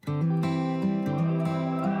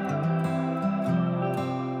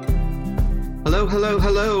Hello, hello,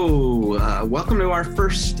 hello. Welcome to our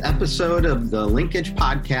first episode of the Linkage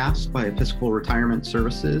Podcast by Episcopal Retirement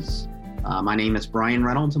Services. My name is Brian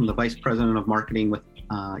Reynolds. I'm the Vice President of Marketing with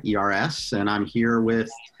ERS, and I'm here with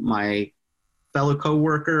my fellow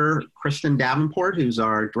coworker, Kristen Davenport, who's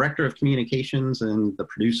our Director of Communications and the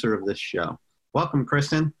producer of this show. Welcome,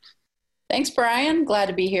 Kristen. Thanks, Brian. Glad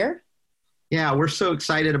to be here. Yeah, we're so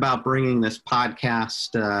excited about bringing this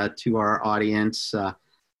podcast to our audience.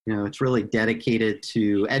 It's really dedicated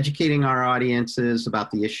to educating our audiences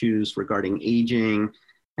about the issues regarding aging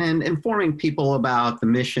and informing people about the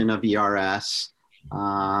mission of ERS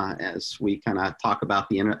as we kind of talk about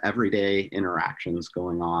the everyday interactions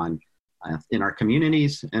going on in our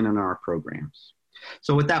communities and in our programs.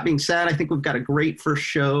 So with that being said, I think we've got a great first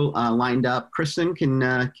show lined up. Kristen,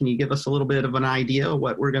 can you give us a little bit of an idea of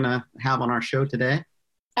what we're going to have on our show today?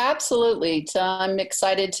 Absolutely. I'm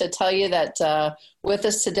excited to tell you that with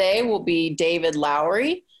us today will be David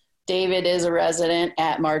Lowry. David is a resident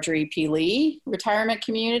at Marjorie P. Lee Retirement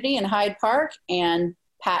Community in Hyde Park, and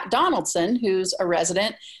Pat Donaldson, who's a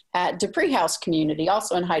resident at Dupree House Community,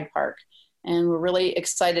 also in Hyde Park. And we're really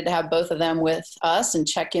excited to have both of them with us and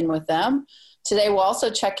check in with them. Today we'll also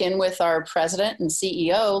check in with our president and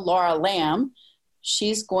CEO, Laura Lamb.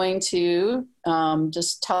 She's going to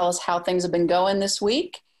just tell us how things have been going this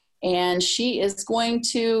week. And she is going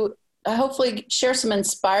to hopefully share some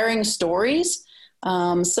inspiring stories,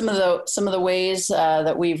 some of the ways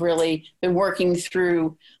that we've really been working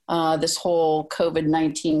through this whole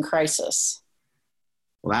COVID-19 crisis.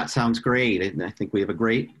 Well, that sounds great. I think we have a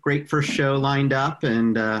great first show lined up.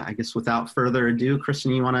 And I guess without further ado,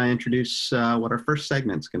 Kristen, you want to introduce what our first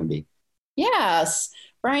segment's going to be? Yes,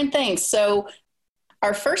 Brian, thanks. So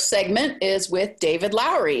our first segment is with David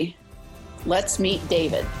Lowry. Let's meet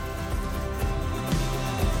David.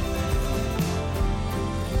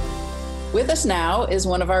 With us now is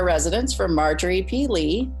one of our residents from Marjorie P.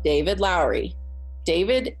 Lee, David Lowry.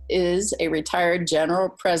 David is a retired general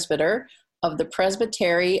presbyter of the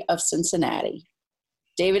Presbytery of Cincinnati.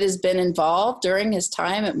 David has been involved during his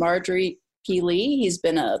time at Marjorie P. Lee. He's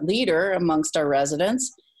been a leader amongst our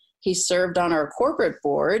residents. He served on our corporate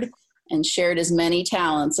board and shared his many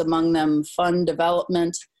talents, among them fund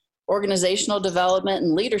development, organizational development,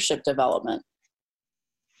 and leadership development.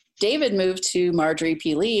 David moved to Marjorie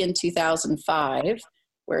P. Lee in 2005,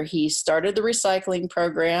 where he started the recycling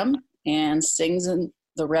program and sings in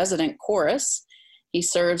the resident chorus. He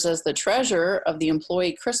serves as the treasurer of the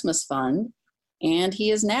Employee Christmas Fund, and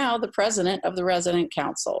he is now the president of the Resident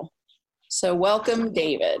Council. So welcome,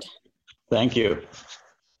 David. Thank you.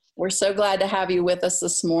 We're so glad to have you with us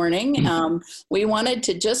this morning. We wanted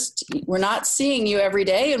to we're not seeing you every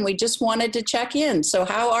day, and we just wanted to check in. So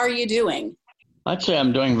how are you doing? I'd say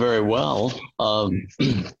I'm doing very well. I'm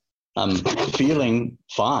feeling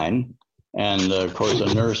fine. And of course,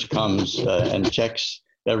 a nurse comes and checks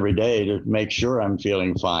every day to make sure I'm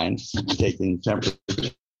feeling fine, taking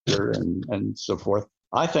temperature and so forth.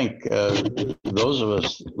 I think those of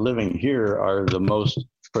us living here are the most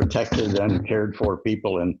protected and cared for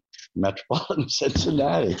people in metropolitan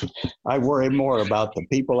Cincinnati. I worry more about the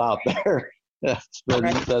people out there than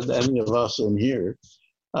any of us in here.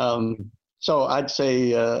 So I'd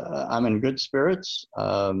say I'm in good spirits.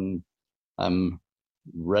 I'm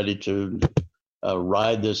ready to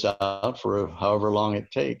ride this out for however long it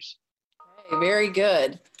takes. Okay, very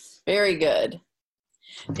good. Very good.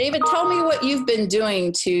 David, tell me what you've been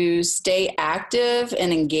doing to stay active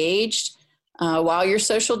and engaged while you're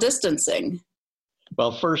social distancing.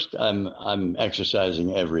 Well, first, I'm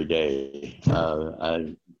exercising every day.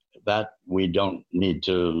 That we don't need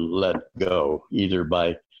to let go, either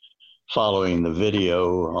by following the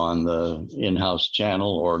video on the in-house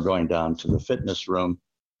channel or going down to the fitness room.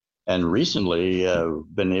 And recently,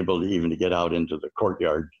 been able to get out into the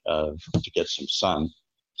courtyard to get some sun.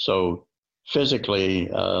 So physically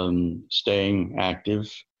staying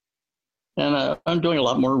active. And I'm doing a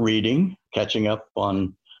lot more reading, catching up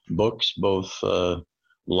on books, both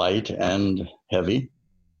light and heavy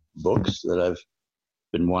books that I've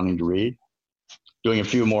been wanting to read. Doing a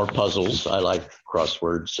few more puzzles. I like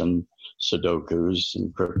crosswords and Sudokus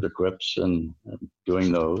and cryptoquips and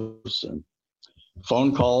doing those. And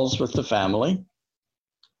phone calls with the family.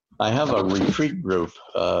 I have a retreat group,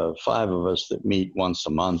 5 of us that meet once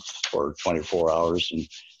a month for 24 hours, and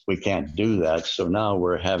we can't do that. So now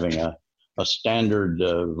we're having a standard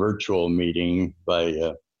virtual meeting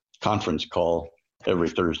by conference call every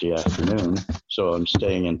Thursday afternoon. So I'm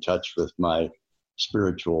staying in touch with my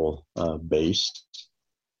spiritual base.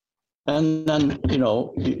 And then,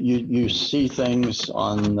 you see things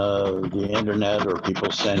on the internet, or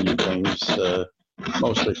people send you things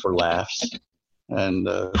mostly for laughs, and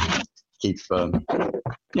keep,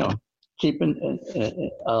 keeping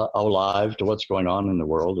alive to what's going on in the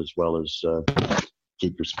world, as well as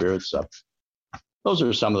keep your spirits up. Those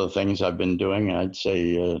are some of the things I've been doing. I'd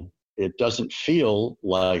say it doesn't feel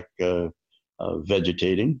like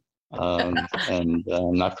vegetating, and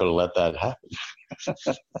I'm not going to let that happen.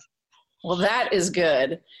 Well, that is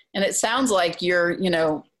good. And it sounds like you're,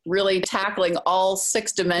 really tackling all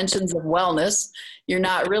 6 dimensions of wellness. You're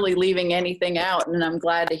not really leaving anything out. And I'm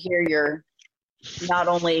glad to hear you're not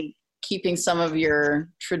only keeping some of your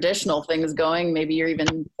traditional things going, maybe you're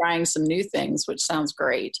even trying some new things, which sounds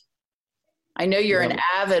great. I know you're an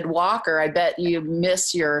avid walker. I bet you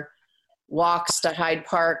miss your walks to Hyde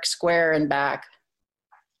Park Square and back.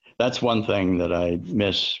 That's one thing that I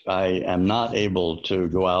miss. I am not able to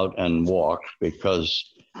go out and walk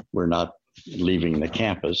because we're not leaving the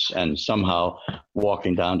campus, and somehow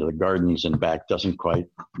walking down to the gardens and back doesn't quite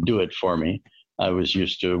do it for me. I was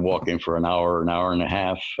used to walking for an hour and a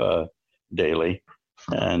half daily,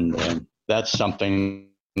 and that's something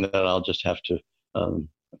that I'll just have to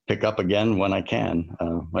pick up again when I can,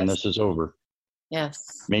 when this is over.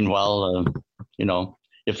 Yes. Meanwhile,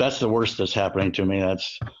 if that's the worst that's happening to me,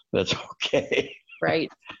 that's okay. Right.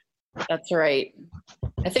 That's right.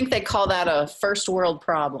 I think they call that a first world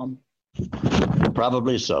problem.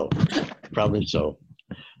 Probably so.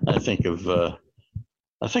 I think a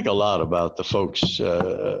lot about the folks,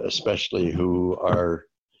 especially who are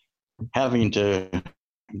having to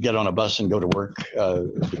get on a bus and go to work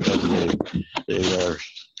because they are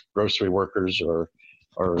grocery workers or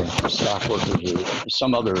stock workers or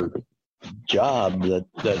some other job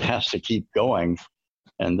that has to keep going,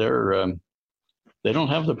 and they don't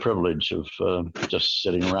have the privilege of just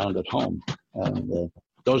sitting around at home. And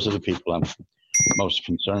those are the people I'm most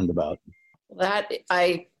concerned about. That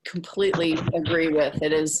I completely agree with.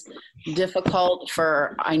 It is difficult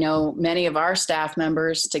for, I know, many of our staff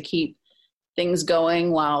members to keep things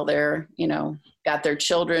going while they're, got their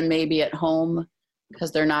children maybe at home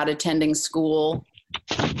because they're not attending school.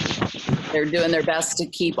 They're doing their best to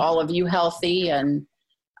keep all of you healthy and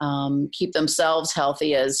keep themselves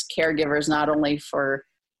healthy as caregivers, not only for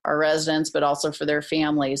our residents, but also for their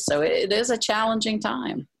families. So it is a challenging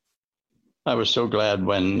time. I was so glad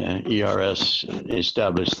when ERS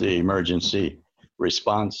established the Emergency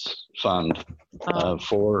Response Fund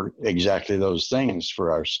for exactly those things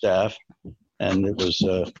for our staff. And it was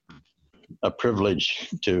a privilege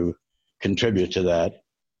to contribute to that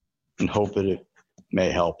and hope that it may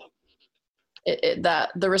help. That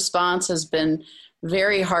the response has been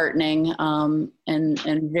very heartening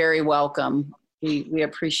and very welcome. We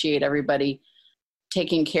appreciate everybody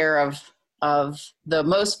taking care of the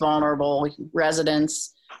most vulnerable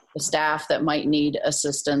residents, the staff that might need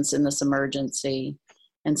assistance in this emergency,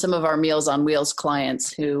 and some of our Meals on Wheels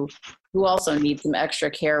clients who also need some extra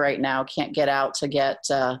care right now, can't get out to get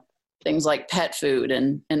things like pet food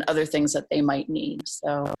and other things that they might need.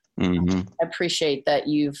 So I appreciate that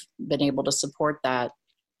you've been able to support that.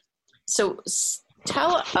 So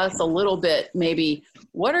tell us a little bit, maybe,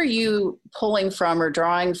 what are you pulling from or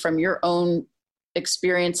drawing from your own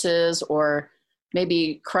experiences or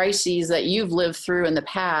maybe crises that you've lived through in the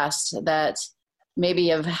past that maybe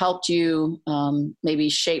have helped you maybe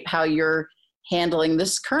shape how you're handling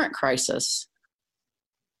this current crisis?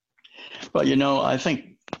 Well, I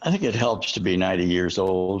think it helps to be 90 years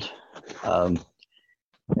old.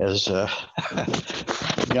 As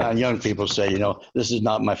young people say, this is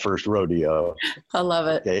not my first rodeo. I love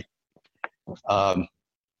it. Okay.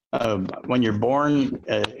 When you're born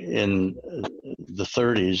in the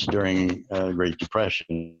 30s during Great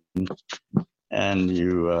Depression, and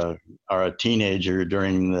you are a teenager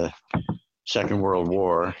during the Second World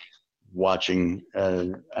War, watching,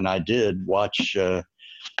 and I did watch the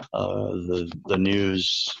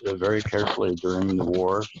news very carefully during the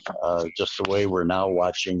war, just the way we're now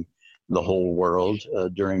watching the whole world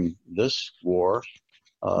during this war.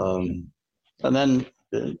 And then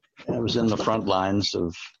I was in the front lines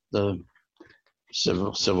of the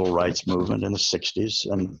civil rights movement in the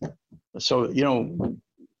 60s. And so,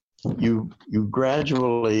 you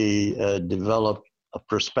gradually develop a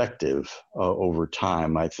perspective over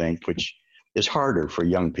time, I think, which is harder for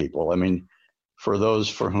young people. I mean, for those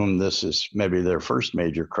for whom this is maybe their first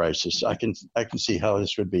major crisis, I can see how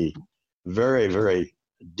this would be very, very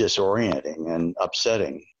disorienting and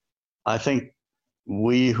upsetting. I think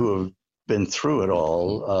we who have been through it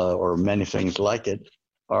all, or many things like it,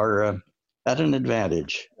 are at an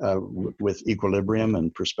advantage with equilibrium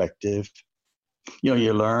and perspective. You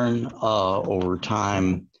learn over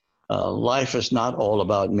time, life is not all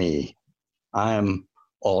about me. I am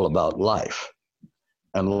all about life.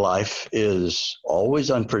 And life is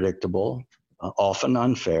always unpredictable, often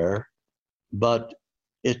unfair, but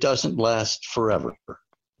it doesn't last forever.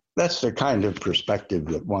 That's the kind of perspective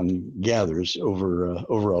that one gathers over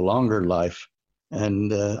a longer life.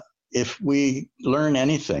 And if we learn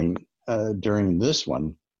anything during this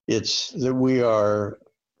one, it's that we are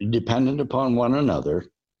dependent upon one another.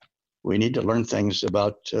 We need to learn things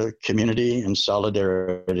about community and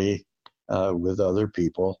solidarity with other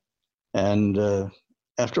people. And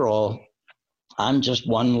after all, I'm just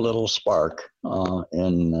one little spark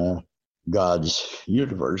in God's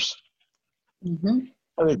universe. Mm-hmm.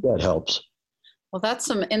 I think that helps. Well, that's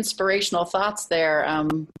some inspirational thoughts there. I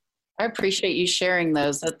appreciate you sharing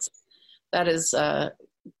those. That is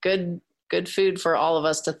good food for all of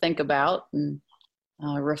us to think about and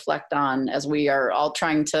reflect on as we are all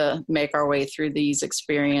trying to make our way through these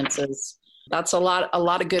experiences. That's a lot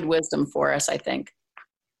of good wisdom for us, I think.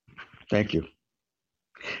 Thank you.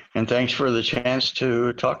 And thanks for the chance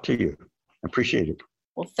to talk to you. I appreciate it.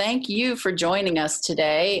 Well, thank you for joining us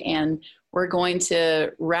today. And we're going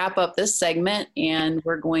to wrap up this segment and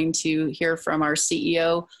we're going to hear from our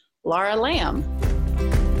CEO, Laura Lamb.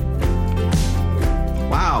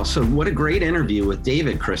 Wow. So what a great interview with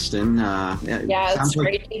David, Kristen. Yeah, it's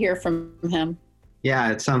great to hear from him.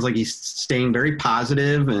 Yeah, it sounds like he's staying very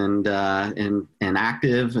positive and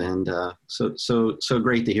active, and so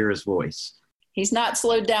great to hear his voice. He's not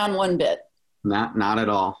slowed down one bit. Not at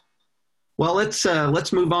all. Well,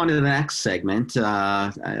 let's move on to the next segment.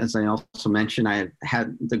 As I also mentioned, I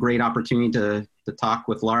had the great opportunity to talk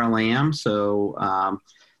with Laura Lamb. So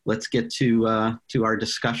let's get to our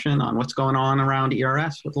discussion on what's going on around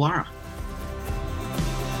ERS with Laura.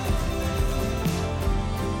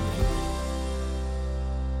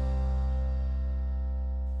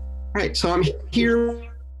 All right, so I'm here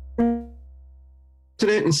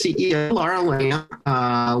President and CEO Laura Lamb.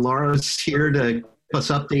 Laura's here to keep us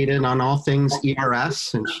updated on all things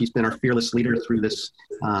ERS, and she's been our fearless leader through this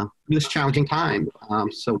challenging time.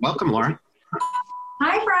 So welcome, Laura.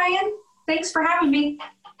 Hi, Brian. Thanks for having me.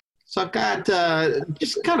 So I've got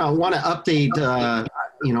just kind of want to update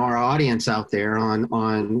our audience out there on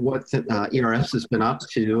what ERS has been up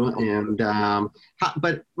to, and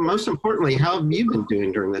but most importantly, how have you been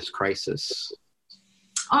doing during this crisis?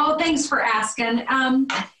 Oh, thanks for asking.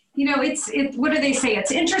 It's what do they say?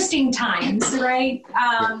 It's interesting times, right?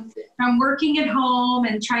 I'm working at home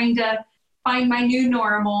and trying to find my new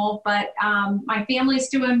normal, but my family's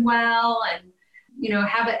doing well, and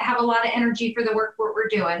have a lot of energy for the work we're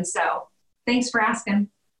doing. So thanks for asking.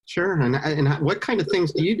 Sure. And what kind of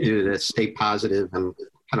things do you do to stay positive and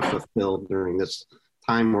kind of fulfilled during this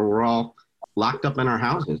time where we're all locked up in our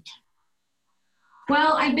houses?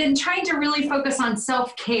 Well, I've been trying to really focus on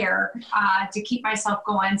self-care to keep myself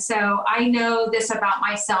going. So I know this about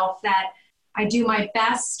myself, that I do my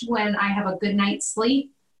best when I have a good night's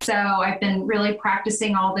sleep. So I've been really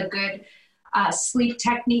practicing all the good sleep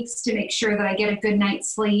techniques to make sure that I get a good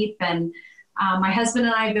night's sleep. And my husband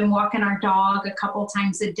and I have been walking our dog a couple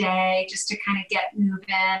times a day just to kind of get moving.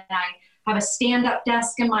 I have a stand-up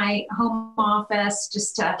desk in my home office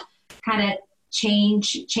just to kind of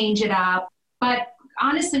change it up. But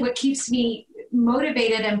honestly, what keeps me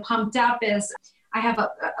motivated and pumped up is I have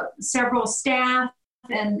several staff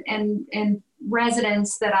and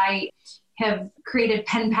residents that I have created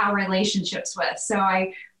pen pal relationships with. So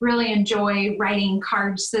I really enjoy writing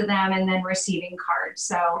cards to them and then receiving cards.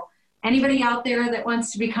 So anybody out there that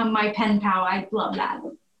wants to become my pen pal, I'd love that.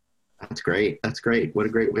 That's great. What a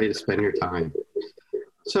great way to spend your time.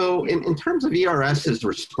 So in terms of ERS's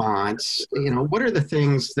response, what are the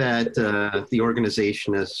things that the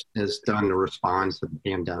organization has done to respond to the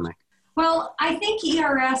pandemic? Well, I think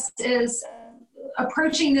ERS is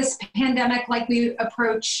approaching this pandemic like we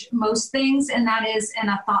approach most things, and that is in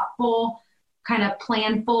a thoughtful, kind of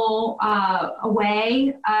planful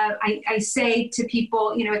way. I say to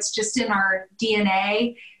people, it's just in our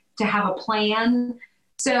DNA to have a plan.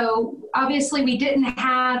 So obviously we didn't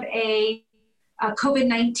have a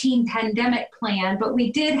COVID-19 pandemic plan, but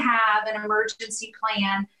we did have an emergency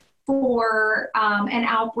plan for an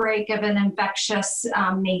outbreak of an infectious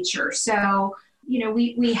nature. So,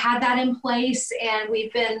 we had that in place, and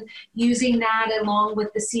we've been using that along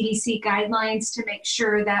with the CDC guidelines to make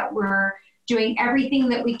sure that we're doing everything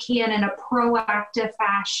that we can in a proactive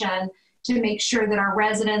fashion to make sure that our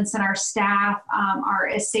residents and our staff are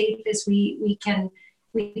as safe as we can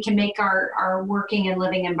we can make our working and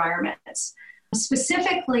living environments.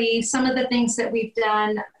 Specifically, some of the things that we've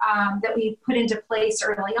done that we put into place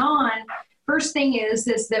early on, first thing is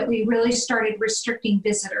that we really started restricting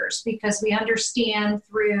visitors, because we understand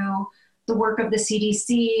through the work of the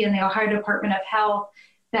CDC and the Ohio Department of Health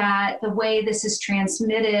that the way this is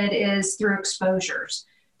transmitted is through exposures.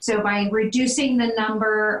 So by reducing the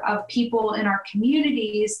number of people in our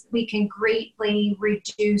communities, we can greatly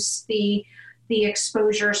reduce the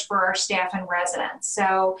exposures for our staff and residents.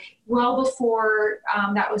 So well before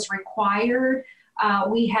that was required,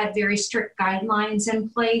 we had very strict guidelines in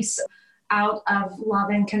place out of love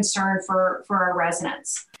and concern for our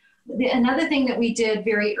residents. Another thing that we did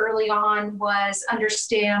very early on was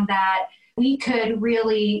understand that we could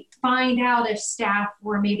really find out if staff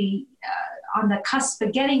were maybe on the cusp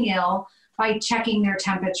of getting ill by checking their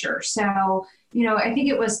temperature. So, I think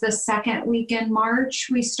it was the second week in March,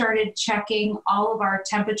 we started checking all of our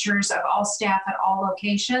temperatures of all staff at all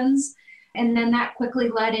locations. And then that quickly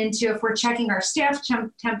led into, if we're checking our staff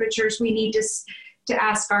temperatures, we need to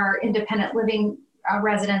ask our independent living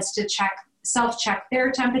residents to self-check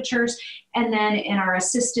their temperatures. And then in our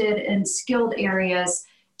assisted and skilled areas,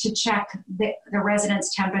 to check the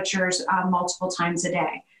residents' temperatures multiple times a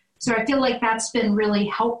day. So I feel like that's been really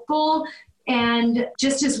helpful. And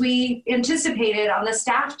just as we anticipated on the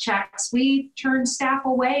staff checks, we turned staff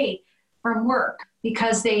away from work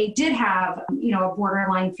because they did have, a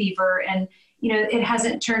borderline fever. And, it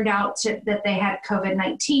hasn't turned out that they had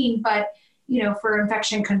COVID-19, but, for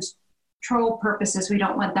infection control purposes, we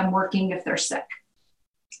don't want them working if they're sick.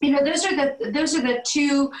 Those are the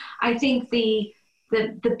two, I think, the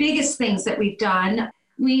biggest things that we've done.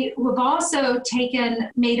 We've also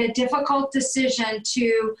made a difficult decision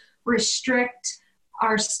to restrict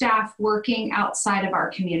our staff working outside of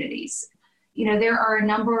our communities. There are a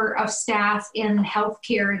number of staff in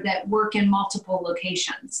healthcare that work in multiple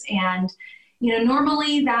locations. And,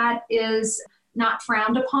 normally that is not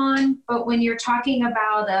frowned upon, but when you're talking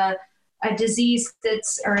about a disease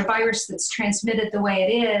or a virus that's transmitted the way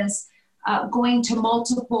it is, going to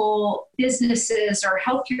multiple businesses or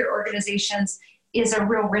healthcare organizations is a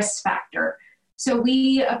real risk factor. So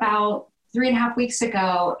we, about 3.5 weeks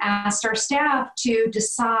ago, asked our staff to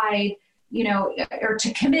decide, or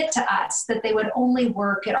to commit to us that they would only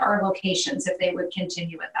work at our locations if they would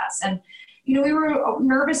continue with us. And, we were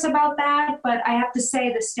nervous about that, but I have to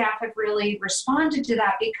say the staff have really responded to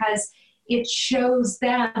that because it shows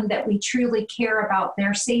them that we truly care about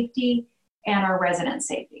their safety and our residents'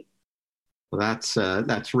 safety. Well,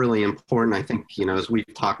 that's really important. I think, as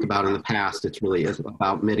we've talked about in the past, it's really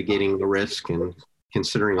about mitigating the risk and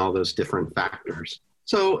considering all those different factors.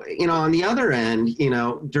 So, on the other end,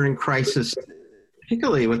 during crisis,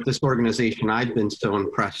 particularly with this organization I've been so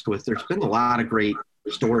impressed with, there's been a lot of great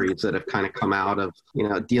stories that have kind of come out of,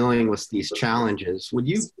 dealing with these challenges. Would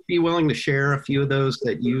you be willing to share a few of those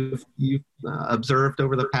that you've observed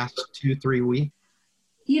over the past 2-3 weeks?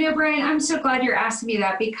 Brian, I'm so glad you're asking me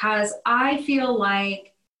that because I feel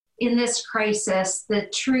like in this crisis, the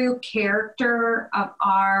true character of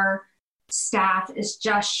our staff is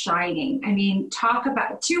just shining. I mean, talk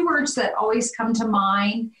about two words that always come to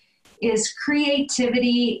mind is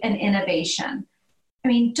creativity and innovation. I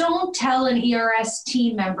mean, don't tell an ERS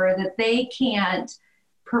team member that they can't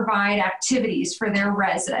provide activities for their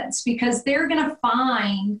residents because they're going to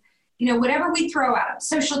find, whatever we throw at them,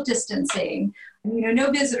 social distancing, no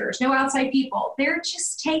visitors, no outside people. They're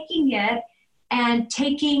just taking it and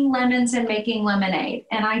taking lemons and making lemonade.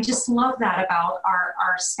 And I just love that about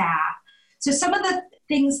our staff. So some of the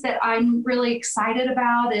things that I'm really excited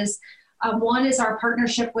about is one is our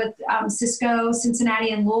partnership with Sysco,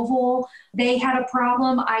 Cincinnati, and Louisville. They had a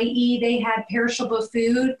problem, i.e. they had perishable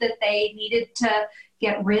food that they needed to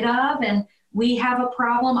get rid of. And we have a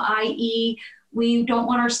problem, i.e. we don't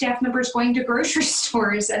want our staff members going to grocery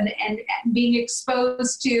stores and being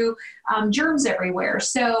exposed to germs everywhere.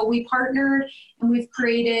 So we partnered and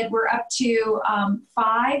we're up to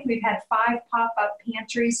 5. We've had 5 pop-up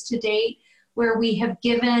pantries to date where we have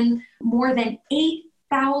given more than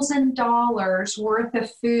 $8,000 worth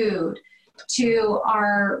of food to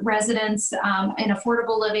our residents in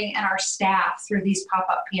affordable living and our staff through these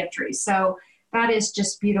pop-up pantries. So that is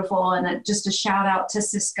just beautiful. And just a shout out to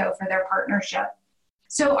Sysco for their partnership.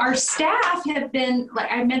 So our staff have been,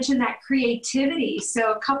 like I mentioned, that creativity.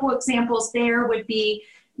 So a couple examples there would be,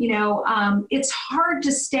 it's hard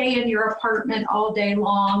to stay in your apartment all day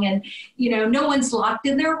long and, no one's locked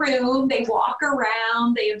in their room. They walk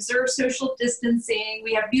around, they observe social distancing.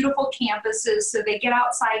 We have beautiful campuses, so they get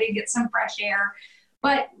outside and get some fresh air.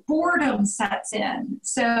 but boredom sets in.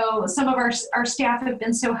 So some of our staff have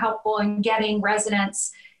been so helpful in getting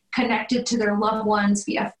residents connected to their loved ones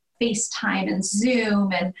via FaceTime and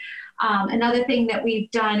Zoom. And another thing that we've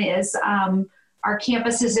done is our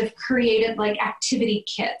campuses have created like activity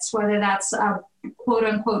kits, whether that's a quote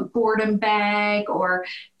unquote boredom bag or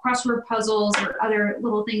crossword puzzles or other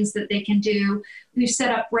little things that they can do. We've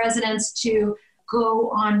set up residents to go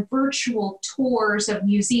on virtual tours of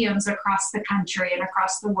museums across the country and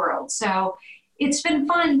across the world. So it's been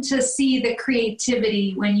fun to see the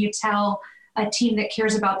creativity when you tell a team that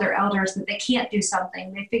cares about their elders that they can't do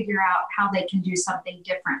something, they figure out how they can do something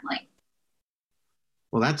differently.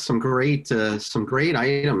 Well, that's some great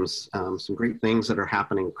items, some great things that are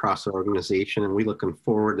happening across our organization, and we're looking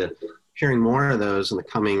forward to sharing more of those in the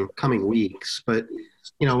coming weeks. But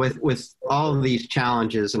you know, with all of these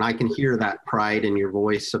challenges, and I can hear that pride in your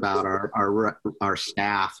voice about our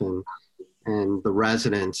staff and the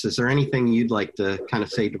residents. Is there anything you'd like to kind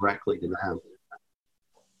of say directly to them?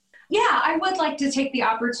 Yeah, I would like to take the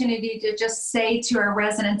opportunity to just say to our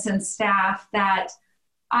residents and staff that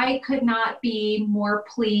I could not be more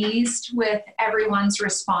pleased with everyone's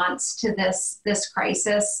response to this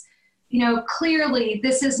crisis. You know, clearly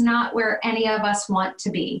this is not where any of us want to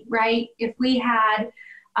be, right? If we had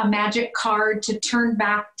a magic card to turn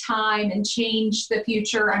back time and change the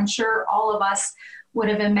future, I'm sure all of us would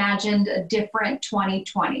have imagined a different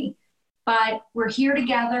 2020. But we're here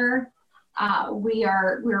together.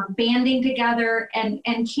 We're banding together, and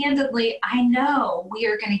candidly, I know we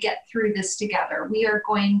are going to get through this together. We are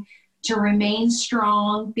going to remain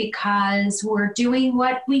strong because we're doing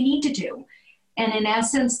what we need to do. And in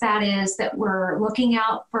essence, that is that we're looking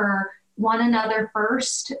out for one another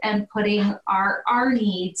first and putting our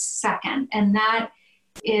needs second. And that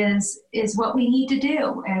is what we need to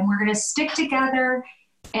do. And we're going to stick together,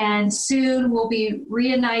 and soon we'll be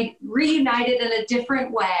reunited in a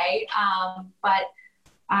different way. But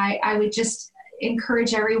I would just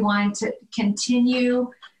encourage everyone to continue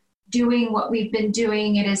doing what we've been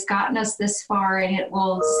doing. It has gotten us this far, and it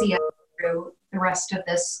will see us through the rest of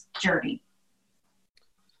this journey.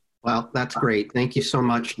 Well, that's great. Thank you so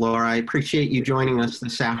much, Laura. I appreciate you joining us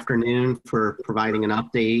this afternoon for providing an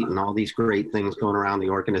update and all these great things going around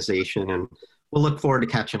the organization. And we'll look forward to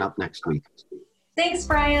catching up next week. Thanks,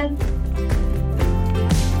 Brian.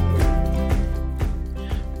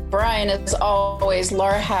 Brian, as always,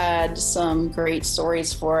 Laura had some great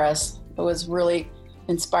stories for us. It was really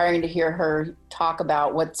inspiring to hear her talk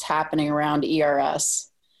about what's happening around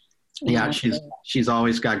ERS. Yeah, she's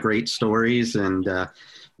always got great stories, and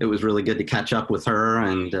it was really good to catch up with her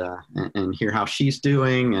and hear how she's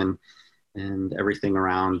doing and everything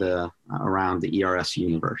around the ERS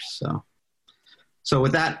universe. So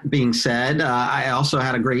with that being said, I also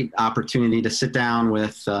had a great opportunity to sit down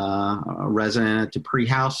with a resident at Dupree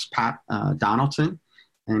House, Pat Donaldson,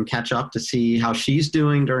 and catch up to see how she's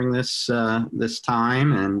doing during this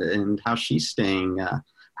time and how she's staying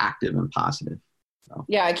active and positive. So.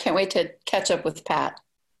 Yeah, I can't wait to catch up with Pat.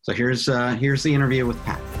 So here's the interview with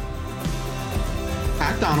Pat.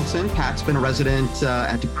 Pat Donaldson. Pat's been a resident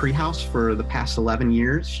at Dupree House for the past 11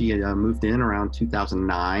 years. She moved in around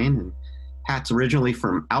 2009, and Pat's originally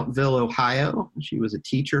from Outville, Ohio. She was a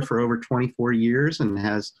teacher for over 24 years and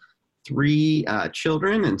has 3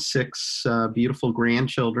 children and 6 beautiful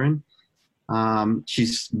grandchildren.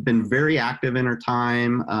 She's been very active in her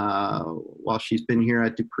time while she's been here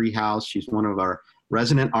at Dupree House. She's one of our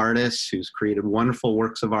resident artists who's created wonderful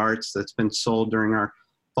works of arts that's been sold during our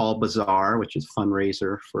Fall Bazaar, which is a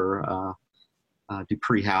fundraiser for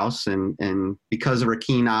Dupree House, and because of her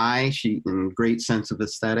keen eye, and great sense of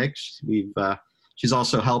aesthetics, she's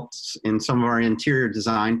also helped in some of our interior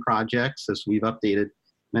design projects as we've updated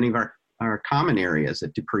many of our common areas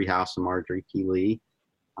at Dupree House and Marjorie P. Lee.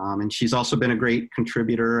 And she's also been a great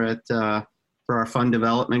contributor for our fund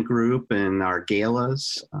development group and our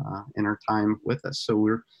galas in her time with us. So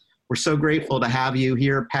we're so grateful to have you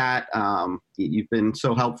here, Pat. You've been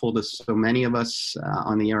so helpful to so many of us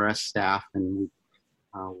on the ERS staff, and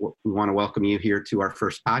we want to welcome you here to our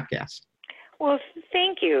first podcast. Well,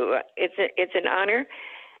 thank you. It's an honor,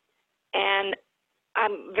 and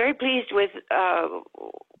I'm very pleased with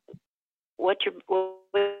what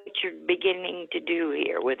you're beginning to do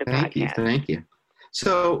here with the podcast. Thank you.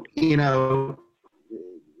 So,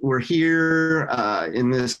 we're here in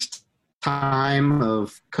this time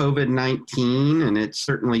of COVID-19, and it's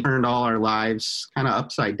certainly turned all our lives kind of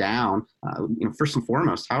upside down. First and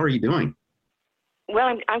foremost, how are you doing?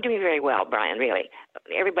 Well, I'm doing very well, Brian, really.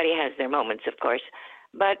 Everybody has their moments, of course.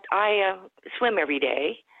 But I swim every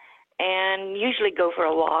day and usually go for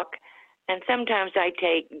a walk And sometimes I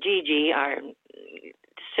take Gigi, our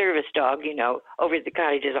service dog, over at the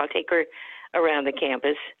cottages. I'll take her around the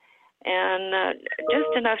campus, and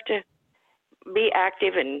just enough to be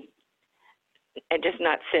active and just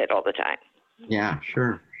not sit all the time. Yeah,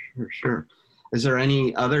 sure. Is there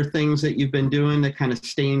any other things that you've been doing to kind of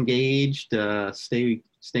stay engaged, stay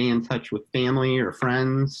in touch with family or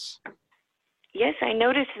friends? Yes, I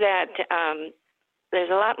noticed that there's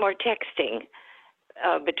a lot more texting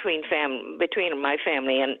between my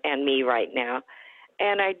family and me right now.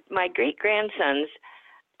 And my great-grandsons,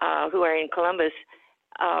 who are in Columbus,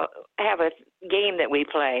 have a game that we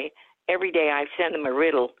play. Every day I send them a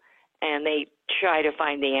riddle, and they try to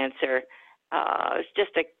find the answer. It's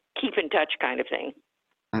just a keep in touch kind of thing.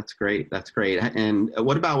 That's great. And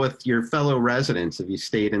what about with your fellow residents? Have you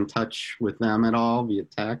stayed in touch with them at all via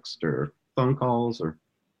text or phone calls? Or?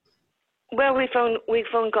 Well, we phone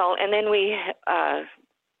call, and then we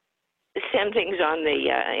send things on the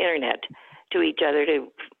internet to each other,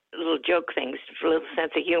 to little joke things, for a little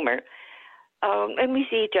sense of humor. And we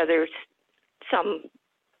see each other some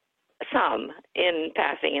in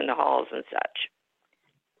passing in the halls and such.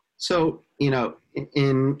 So, in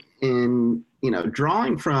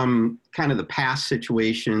drawing from kind of the past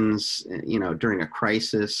situations, during a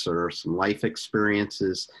crisis or some life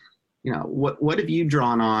experiences, what have you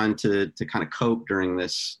drawn on to kind of cope during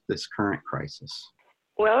this current crisis?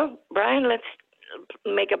 Well, Brian, let's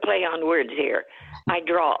make a play on words here. I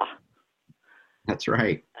draw. That's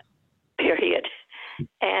right. Period.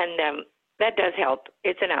 And that does help.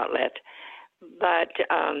 It's an outlet. But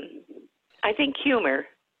I think humor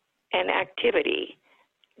and activity,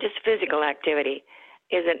 just physical activity,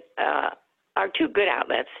 are two good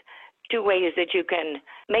outlets, two ways that you can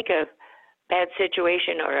make a bad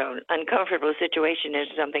situation or an uncomfortable situation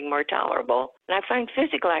into something more tolerable. And I find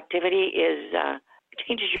physical activity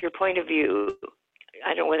changes your point of view.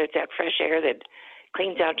 I don't know whether it's that fresh air that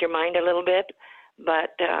cleans out your mind a little bit,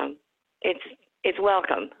 but it's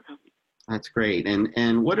welcome. That's great.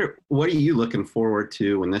 And what are you looking forward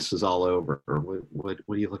to when this is all over? Or what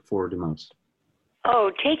do you look forward to most?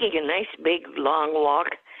 Oh, taking a nice big long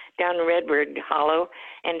walk down Redbird Hollow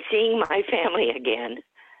and seeing my family again,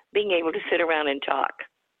 being able to sit around and talk.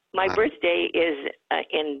 My birthday is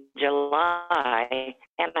in July,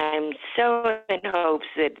 and I'm so in hopes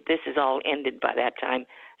that this is all ended by that time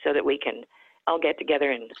so that we can all get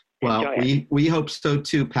together and enjoy it. We hope so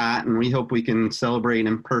too, Pat, and we hope we can celebrate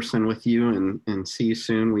in person with you and see you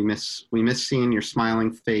soon. We miss seeing your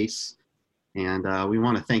smiling face, and we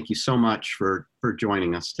want to thank you so much for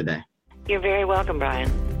joining us today. You're very welcome,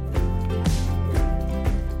 Brian.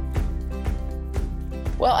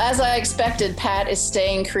 Well, as I expected, Pat is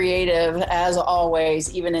staying creative as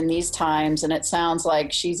always, even in these times. And it sounds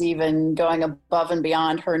like she's even going above and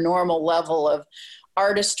beyond her normal level of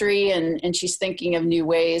artistry. And she's thinking of new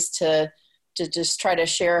ways to just try to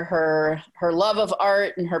share her love of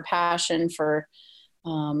art and her passion for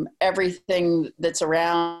everything that's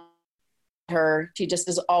around her. She just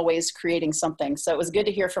is always creating something. So it was good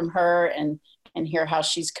to hear from her and hear how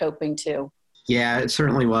she's coping too. Yeah, it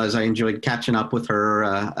certainly was. I enjoyed catching up with her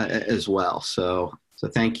as well. So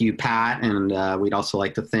thank you, Pat. And we'd also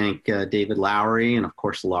like to thank David Lowery and, of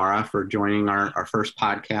course, Laura for joining our first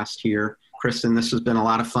podcast here. Kristen, this has been a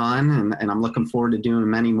lot of fun, and I'm looking forward to doing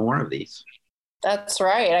many more of these. That's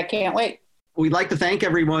right. I can't wait. We'd like to thank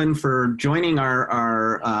everyone for joining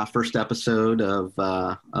our first episode of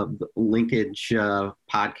the Linkage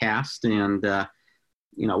podcast. And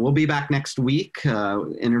we'll be back next week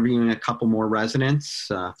interviewing a couple more residents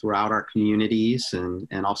throughout our communities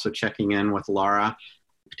and also checking in with Laura.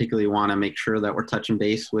 Particularly want to make sure that we're touching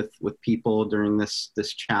base with people during this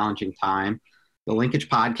challenging time. The Linkage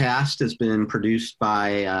podcast has been produced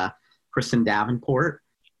by Kristen Davenport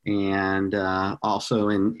and also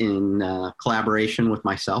in collaboration with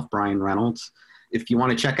myself, Brian Reynolds. If you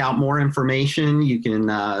want to check out more information, you can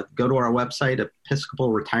go to our website at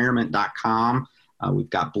episcopalretirement.com. We've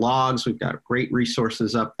got blogs. We've got great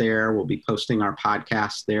resources up there. We'll be posting our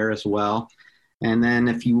podcast there as well. And then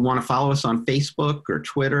if you want to follow us on Facebook or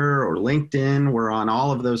Twitter or LinkedIn, we're on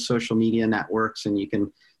all of those social media networks, and you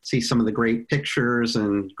can see some of the great pictures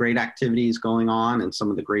and great activities going on and some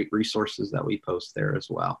of the great resources that we post there as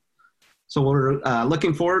well. So we're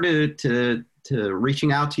looking forward to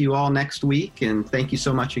reaching out to you all next week. And thank you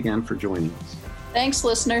so much again for joining us. Thanks,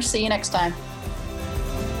 listeners. See you next time.